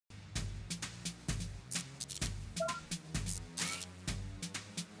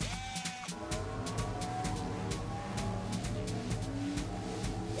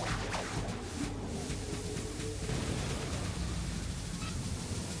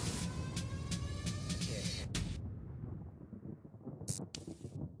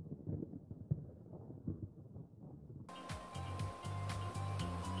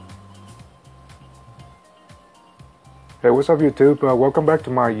Hey, what's up YouTube? Welcome back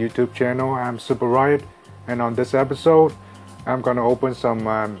to my YouTube channel. I'm Super Riot, and on this episode I'm gonna open some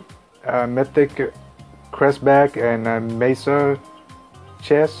mythic Crest bag and Mesa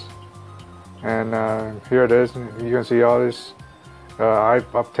chest, and here it is. You can see all this.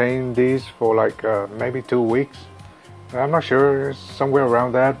 I've obtained these for like maybe 2 weeks. I'm not sure, it's somewhere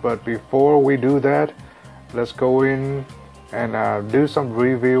around that, but before we do that, let's go in and do some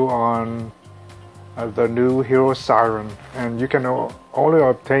review on the new hero Siren. And you can only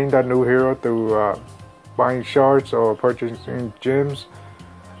obtain that new hero through buying shards or purchasing gems.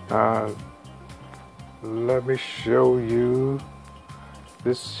 Let me show you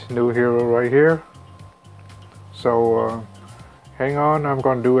this new hero right here. So hang on, I'm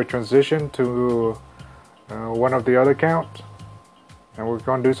going to do a transition to one of the other accounts, and we're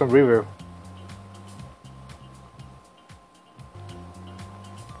going to do some review.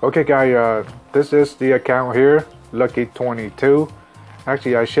 Okay guys, this is the account here, Lucky22.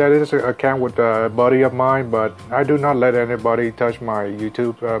 Actually, I share this account with a buddy of mine, but I do not let anybody touch my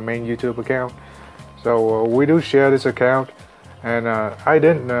YouTube main YouTube account. So we do share this account, and I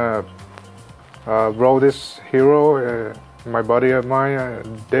didn't roll this hero. My buddy of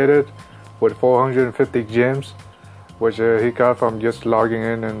mine did it with 450 gems, which he got from just logging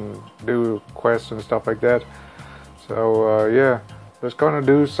in and do quests and stuff like that. So yeah. We're gonna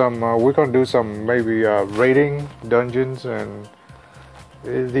do some maybe raiding dungeons and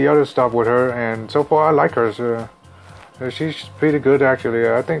the other stuff with her, and so far I like her. So, she's pretty good actually.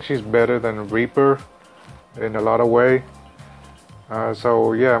 I think she's better than Reaper in a lot of way.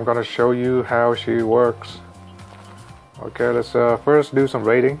 So yeah, I'm gonna show you how she works. Okay, let's first do some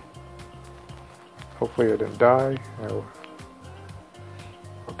raiding. Hopefully I didn't die. No.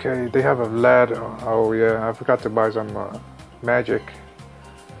 Okay, they have a lad. Oh yeah, I forgot to buy some magic.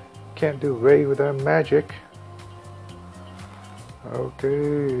 Can't do raid without magic.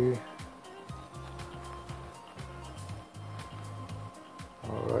 Okay.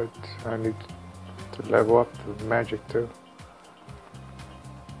 Alright, I need to level up the magic too.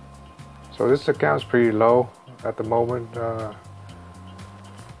 So this account's pretty low at the moment.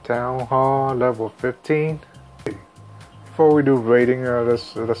 Town Hall level 15. Before we do raiding,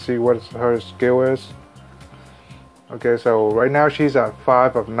 let's see what her skill is. Okay, so right now she's at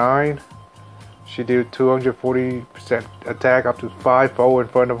 5 of 9. She do 240% attack up to 5 foe in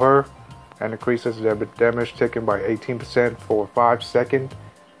front of her, and increases the damage taken by 18% for 5 seconds.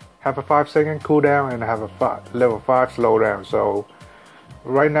 Have a 5-second cooldown and have a level 5 slowdown. So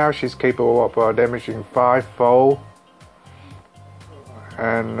right now she's capable of damaging 5 foe,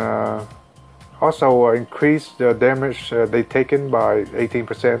 and also increase the damage they taken by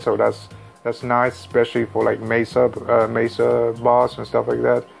 18%. So that's nice, especially for like Mesa boss and stuff like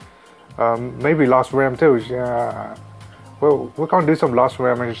that. Maybe Lost Ram too. Yeah. Well, we're gonna do some Lost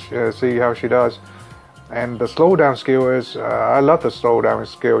Ram and see how she does. And the slowdown skill is, I love the slowdown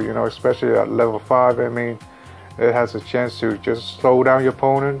skill. You know, especially at level 5. I mean, it has a chance to just slow down your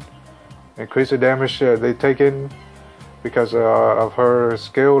opponent, increase the damage they take in because of her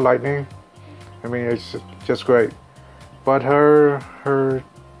skill, lightning. I mean, it's just great. But her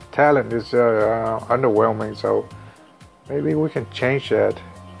talent is underwhelming, so maybe we can change that.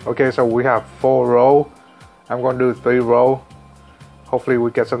 Okay, so we have 4 row. I'm gonna do 3 row. Hopefully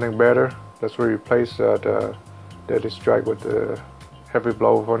we get something better. Let's replace the Deadly Strike with the Heavy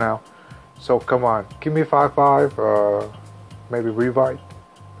Blow for now. So come on, give me 5/5, maybe Revive.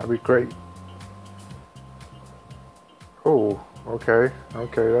 That'd be great. Oh, okay,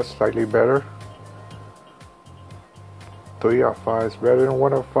 that's slightly better. 3 out of 5 is better than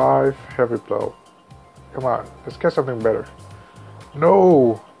 1 out of 5. Heavy Blow. Come on, let's get something better.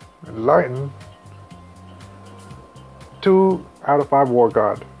 No! Lighten. 2 out of 5 War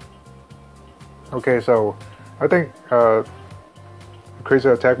God. Okay, so I think increase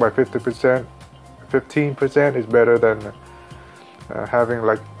the attack by 50%. 15% is better than having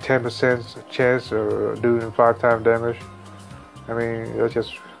like 10% chance of doing 5 times damage. I mean, that's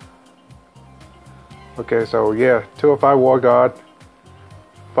just... Okay, so yeah, 2 of 5 War God,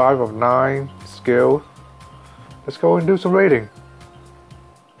 5 of 9 skill. Let's go and do some raiding.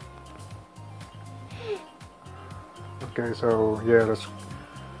 Okay, so yeah, let's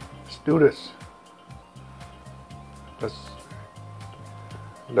do this.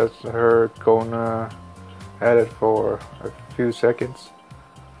 Let's her go and at it for a few seconds.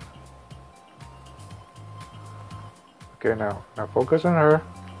 Okay, now focus on her.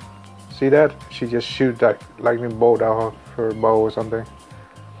 See that? She just shoots that lightning bolt out of her bow or something.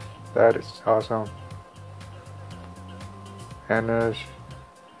 That is awesome. And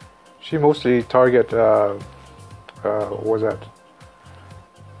she mostly target what was that?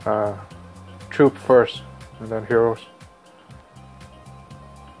 Troop first, and then heroes.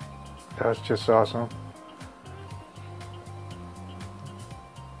 That's just awesome.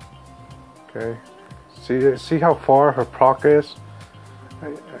 Okay, see how far her proc is.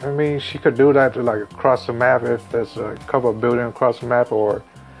 I mean, she could do that like across the map if there's a couple of buildings across the map, or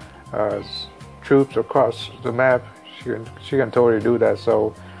troops across the map. She can totally do that.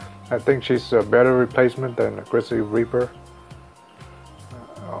 So I think she's a better replacement than a Grizzly Reaper.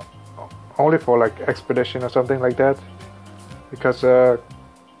 Only for like expedition or something like that, because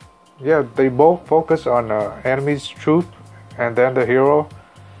yeah, they both focus on enemy's troop and then the hero,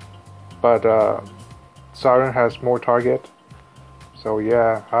 but Siren has more target. So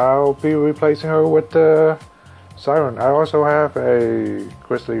yeah, I'll be replacing her with Siren. I also have a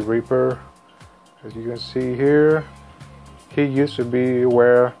Grizzly Reaper, as you can see here. He used to be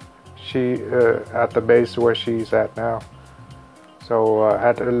where she at the base where she's at now. So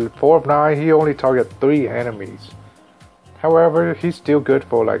at 4 of 9, he only target 3 enemies. However, he's still good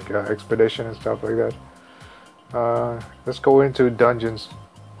for like expedition and stuff like that. Let's go into dungeons.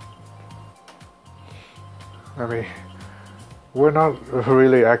 I mean, we're not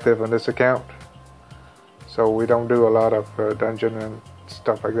really active on this account, so we don't do a lot of dungeon and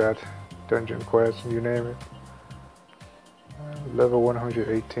stuff like that. Dungeon quests, you name it. Level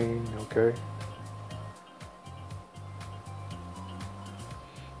 118, okay.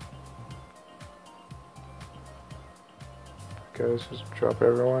 Okay, let's just drop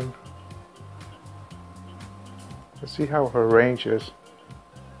everyone. Let's see how her range is.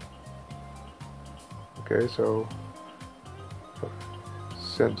 Okay, so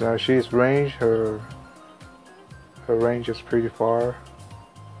since she's range, her range is pretty far.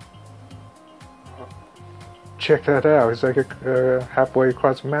 Check that out. It's like a halfway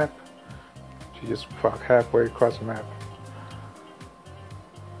across the map. She just fucked halfway across the map.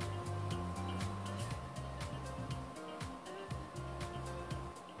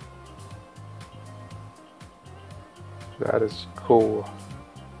 That is cool.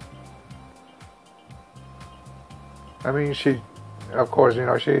 I mean, she, of course, you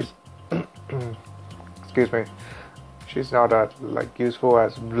know, she's excuse me, she's not that like useful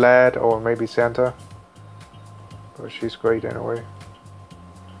as Vlad or maybe Santa, but she's great anyway.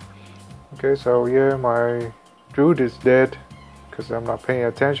 Okay, so yeah, my druid is dead because I'm not paying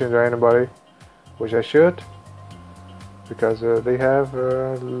attention to anybody, which I should, because they have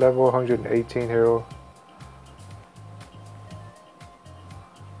level 118 hero.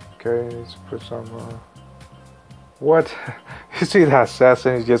 Okay, let's put some what? You see that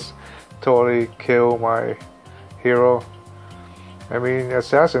assassin just totally kill my hero. I mean,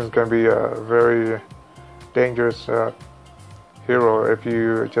 assassin can be a very dangerous hero if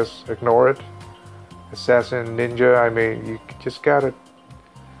you just ignore it. Assassin, ninja, I mean, you just gotta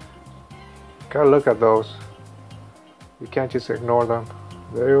look at those. You can't just ignore them.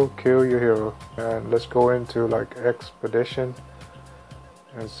 They'll kill your hero. And let's go into like expedition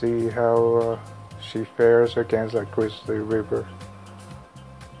and see how she fares against like Grizzly Reaper.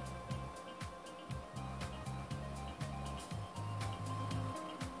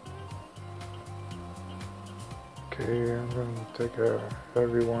 Okay, I'm gonna take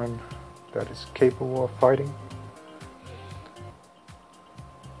everyone that is capable of fighting.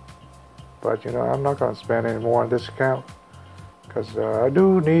 But you know, I'm not gonna spend any more on this account because I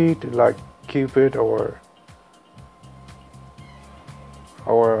do need like Cupid or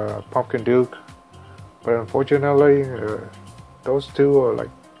Pumpkin Duke, but unfortunately those two are like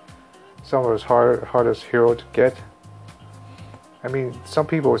some of the hardest hero to get. I mean, some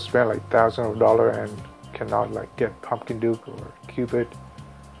people spend like thousands of dollars and cannot like get Pumpkin Duke or Cupid,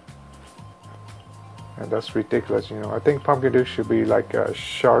 and that's ridiculous. You know, I think Pumpkin Duke should be like a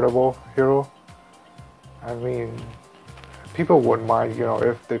shardable hero. I mean, people wouldn't mind, you know,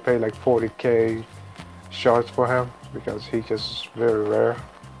 if they pay like 40k shards for him, because he just very rare.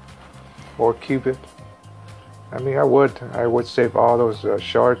 Or Cupid. I mean, I would save all those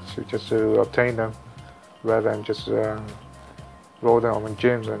shards just to obtain them, rather than just roll them on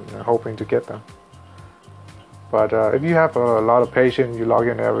gyms and hoping to get them. But if you have a lot of patience, you log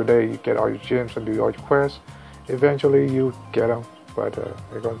in every day, you get all your gyms and do all your quests, eventually you get them. But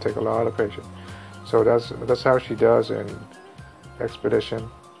they're gonna take a lot of patience. So that's how she does in expedition.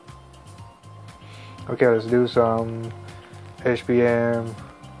 Okay, let's do some HBM.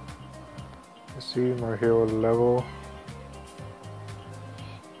 Let's see my hero level.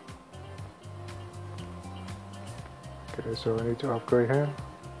 Okay, so I need to upgrade him.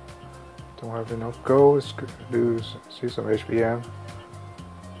 Don't have enough gold. Let's see some HBM.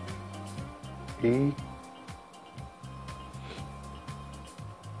 E.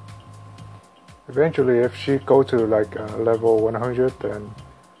 Eventually, if she go to like level 100, then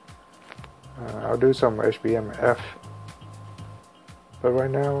I'll do some HBM F. But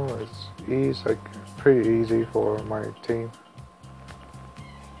right now, it's like pretty easy for my team.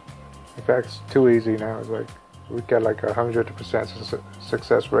 In fact, it's too easy now. It's like we get like 100%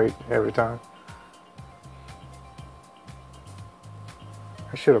 success rate every time.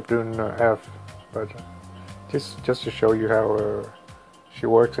 I should have done F, but just to show you how she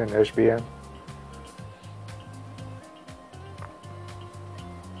works in HBM.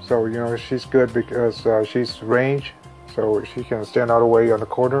 So you know she's good because she's range, so she can stand all the way on the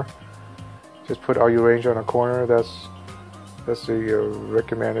corner. Just put all your range on the corner. That's the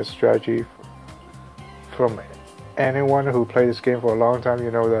recommended strategy from anyone who played this game for a long time.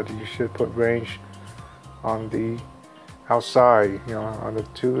 You know that you should put range on the outside, you know, on the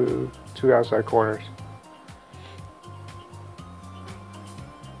two outside corners.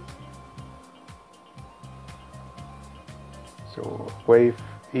 So wave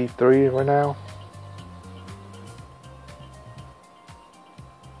E3 right now.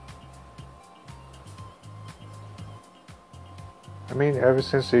 I mean, ever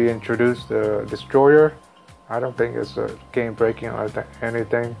since he introduced the destroyer, I don't think it's a game breaking or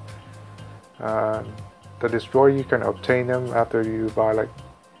anything. The destroyer, you can obtain them after you buy like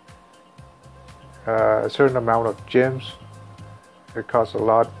a certain amount of gems. It costs a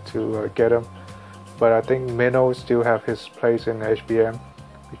lot to get them, but I think Minnow still have his place in HBM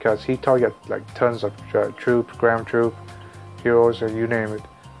because he targets like tons of troops, ground troop, heroes, and you name it.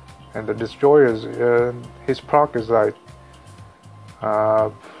 And the destroyers, his proc is like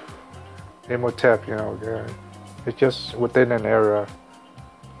Imhotep, you know. It's just within an area,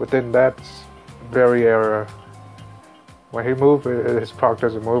 within that very area. When he moves, his proc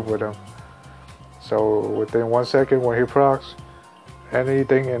doesn't move with him. So within 1 second, when he procs,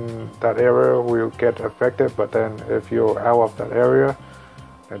 anything in that area will get affected. But then if you're out of that area,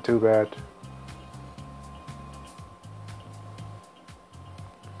 then too bad.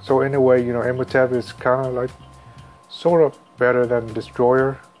 So anyway, you know, Imhotep is kind of like sort of better than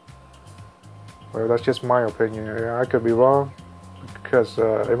Destroyer. Well, that's just my opinion. I could be wrong because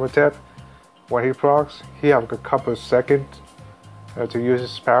Imhotep, when he procs, he have a couple of seconds to use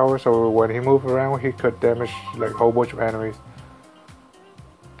his power. So when he moves around, he could damage like a whole bunch of enemies.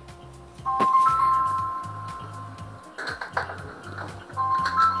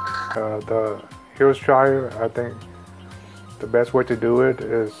 The Hero's Trial, I think the best way to do it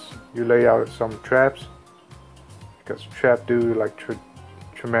is you lay out some traps, because traps do like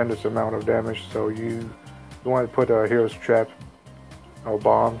tremendous amount of damage. So you want to put a hero's trap or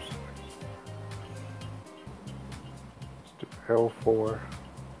bombs. L4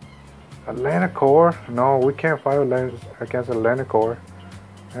 Atlantic Core? No, we can't fight against Atlantic Core.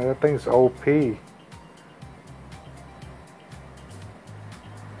 And that thing's OP.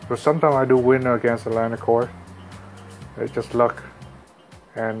 But sometimes I do win against Atlantic Core. It's just luck.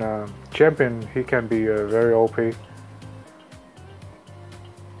 And Champion, he can be very OP.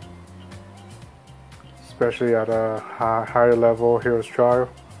 Especially at a higher level Hero's Trial.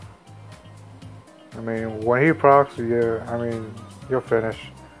 I mean, when he procs, yeah, I mean, you're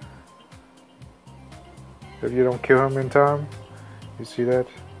finished. If you don't kill him in time, you see that?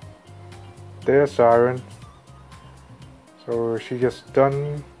 There's Siren. So she just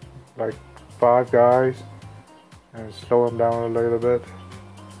stunned like 5 guys and slow him down a little bit.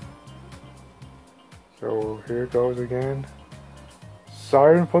 So here it goes again.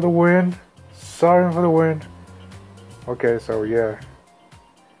 Siren for the win. Siren for the win. Okay, so yeah.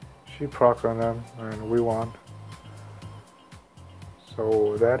 She procs on them and we won.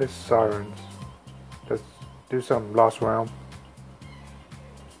 So that is Sirens. Let's do some last round.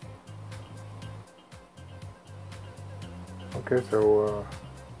 Okay, so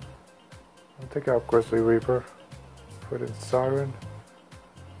I'll take out Grizzly Reaper, put in Siren,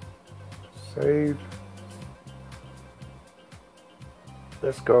 save.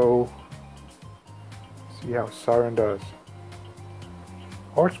 Let's go see how Siren does.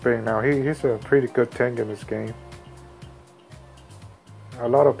 Archbane now, he's a pretty good tank in this game. A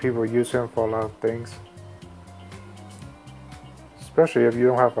lot of people use him for a lot of things. Especially if you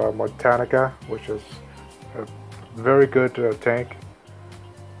don't have a Mortanica, which is a very good tank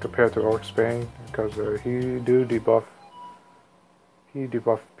compared to Archbane, because he debuff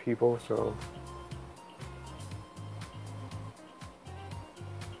people, so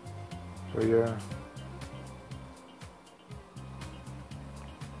yeah.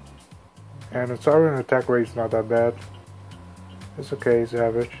 And the Siren attack rate is not that bad. It's okay, it's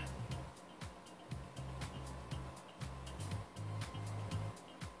average.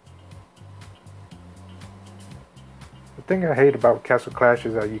 The thing I hate about Castle Clash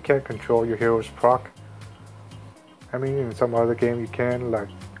is that you can't control your hero's proc. I mean, in some other game you can, like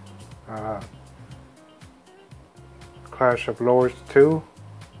Clash of Lords 2.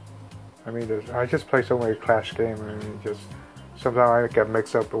 I mean, I just play so many Clash games, and just sometimes I get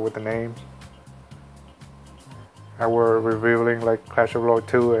mixed up with the names. I were revealing like Clash of Lords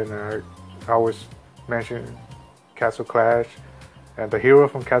 2, and I always mention Castle Clash and the hero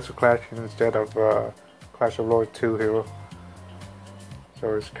from Castle Clash instead of Clash of Lords 2 hero.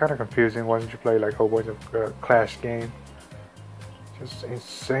 So it's kind of confusing once you play like a whole bunch of Clash games. Just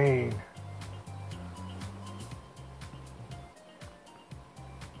insane.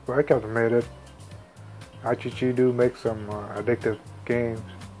 But I gotta admit it, IGG do make some addictive games.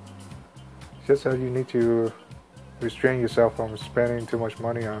 It's just that you need to restrain yourself from spending too much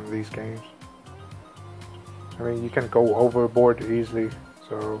money on these games. I mean, you can go overboard easily,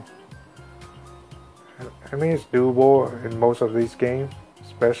 so I mean, it's doable in most of these games,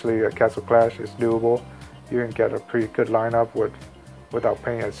 especially Castle Clash. It's doable. You can get a pretty good lineup without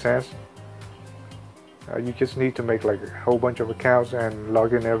paying a cent. You just need to make like a whole bunch of accounts and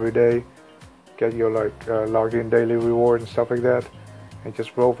log in every day, get your like login daily reward and stuff like that, and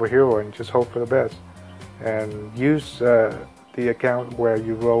just roll for hero and just hope for the best. And use the account where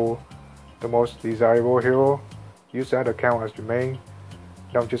you roll the most desirable hero. Use that account as your main.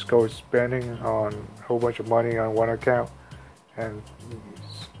 Don't just go spending on a whole bunch of money on one account, and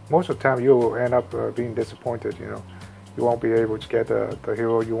most of the time you'll end up being disappointed. You know, you won't be able to get the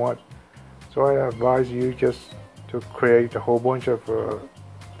hero you want. So I advise you just to create a whole bunch of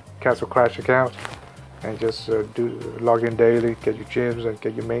Castle Clash accounts and just log in daily, get your gems and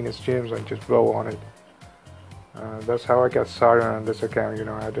get your maintenance gems and just roll on it. That's how I got Siren on this account. You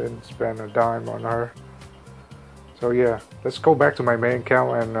know, I didn't spend a dime on her. So yeah, let's go back to my main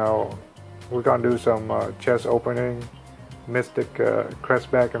account, and we're gonna do some chest opening, mystic crest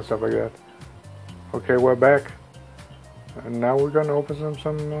back and stuff like that. Okay, we're back, and now we're gonna open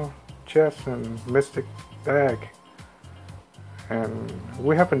some chest and mystic bag. And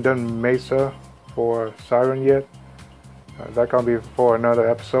we haven't done Mesa for Siren yet. That's gonna be for another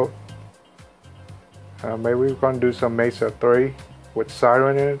episode. Maybe we're gonna do some Mesa 3 with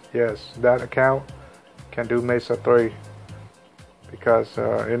Siren in it. Yes, that account can do Mesa 3, because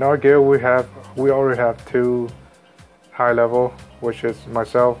in our guild we already have 2 high level, which is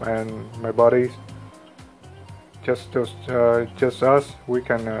myself and my buddies. Just us. We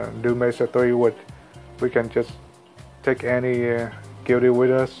can do Mesa 3 with. We can just take any guildie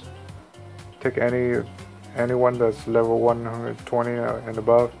with us. Take anyone that's level 120 and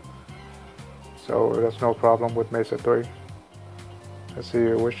above. So that's no problem with Mesa 3. Let's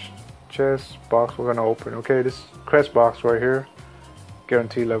see which chest box we're gonna open. Okay, this Crest box right here.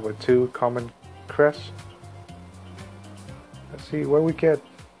 Guarantee level 2 common Crest. Let's see what we get.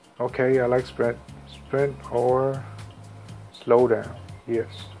 Okay, I like sprint or slow down. Yes.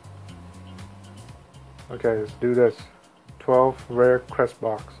 Okay, let's do this. 12 rare Crest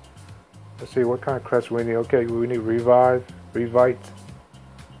box. Let's see what kind of crest we need. Okay, we need Revite.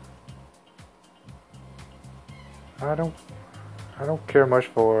 I don't care much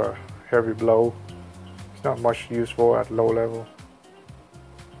for heavy blow. It's not much useful at low level.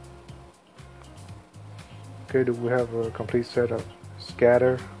 Okay, do we have a complete set of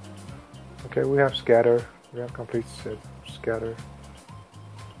scatter? Okay, we have scatter. We have complete set of scatter.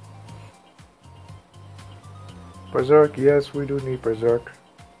 Berserk, yes, we do need Berserk.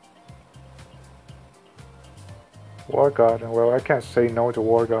 War God, well, I can't say no to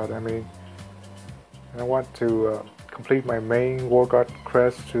War God. I mean, I want to complete my main War God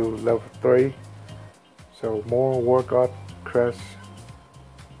crest to level 3. So more War God crests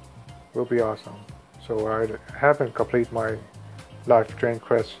will be awesome. So I haven't completed my life drain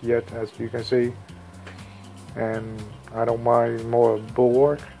crest yet, as you can see. And I don't mind more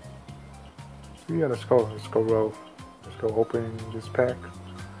Bulwark. So yeah, let's go roll. Let's go open this pack.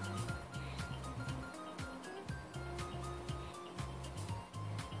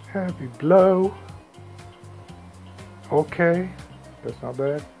 Heavy blow. Okay, that's not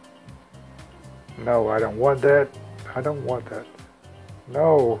bad. No, I don't want that. I don't want that.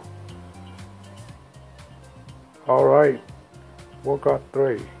 No. Alright. Work on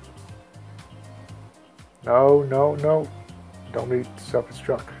 3. No. Don't need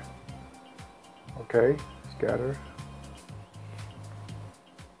self-destruct. Okay, scatter.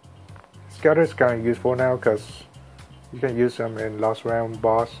 Scatter is kind of useful now because you can use them in last round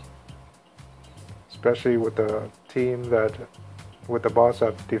boss, especially with the team with the boss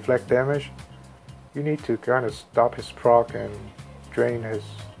that deflect damage. You need to kind of stop his proc and drain his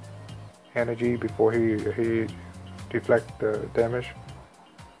energy before he deflect the damage.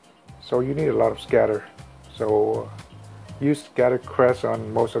 So you need a lot of scatter. So use scatter crest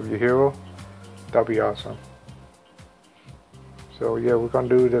on most of your hero. That'll be awesome. So yeah, we're gonna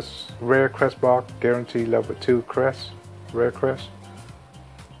do this rare crest block, guarantee level 2 crest, rare crest.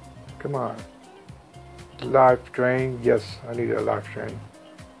 Come on. Life drain, yes, I need a life drain.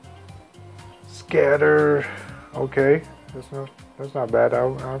 Scatter, okay, that's not bad.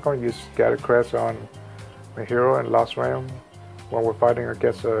 I'm gonna use scatter crest on my hero in last round when we're fighting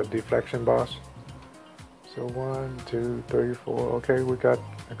against a deflection boss. So 1, 2, 3, 4. Okay, we got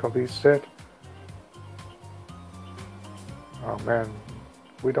a complete set. Oh man,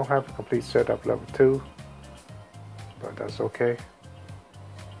 we don't have a complete set up level 2, but that's okay.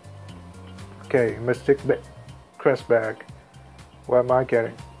 Okay, Mystic Crest bag. What am I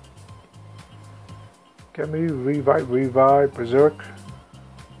getting? Get me revive, berserk,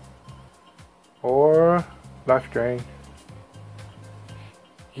 or life drain.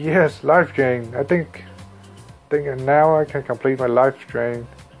 Yes, life drain. I think now I can complete my life drain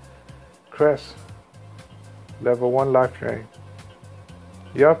crest. Level 1 life drain.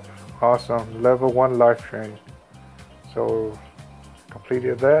 Yep, awesome. Level 1 life drain. So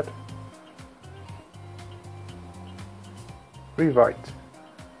completed that. Revive.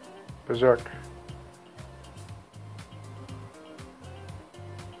 Berserk.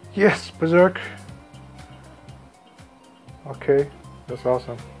 Yes, berserk. Okay, that's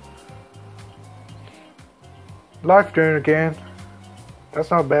awesome. Life drain again. That's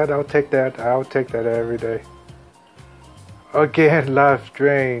not bad. I'll take that. I'll take that every day. Again, life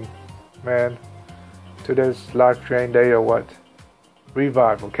drain. Man, today's life drain day or what?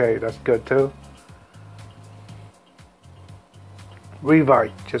 Revive. Okay, that's good too.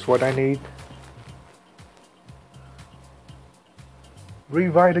 Revive, just what I need.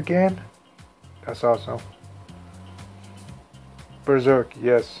 Revive again. That's awesome. Berserk,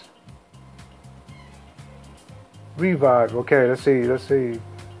 yes. Revive. Okay, let's see.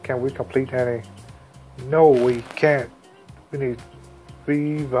 Can we complete any? No, we can't. We need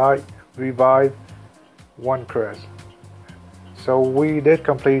revive 1 crest. So we did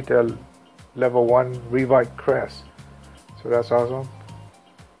complete a level 1 revive crest. So that's awesome.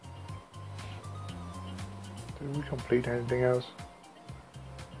 Did we complete anything else?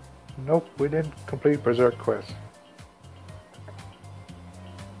 Nope, we didn't complete berserk quest.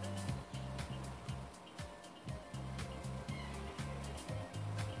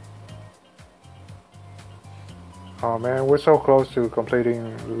 Oh man, we're so close to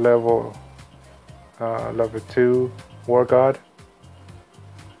completing level 2 War God.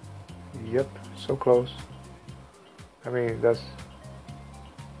 Yep, so close. I mean, that's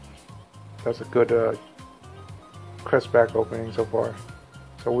a good crest back opening so far.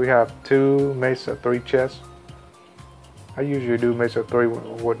 So we have 2 Mesa 3 chests. I usually do Mesa 3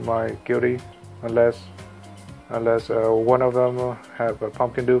 with my guilty, unless one of them have a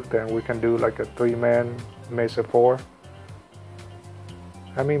pumpkin duke, then we can do like a 3-man Mesa 4.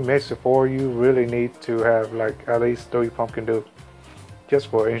 I mean, Mesa 4, you really need to have like at least 3 pumpkin duke, just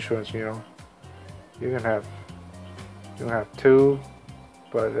for insurance, you know. You can have 2,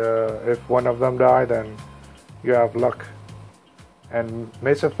 but if one of them die, then you have luck. And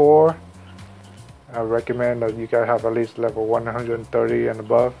Mesa 4, I recommend that you gotta have at least level 130 and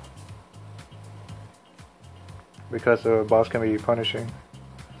above, because the boss can be punishing.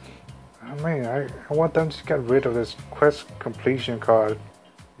 I mean, I want them to get rid of this quest completion card.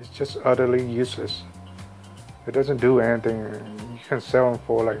 It's just utterly useless. It doesn't do anything. You can sell them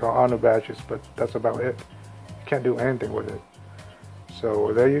for like honor badges, but that's about it. You can't do anything with it.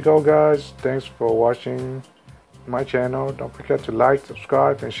 So there you go, guys. Thanks for watching my channel. Don't forget to like,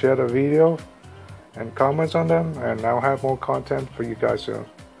 subscribe, and share the video and comments on them, and I'll have more content for you guys soon.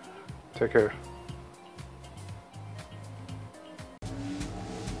 Take care.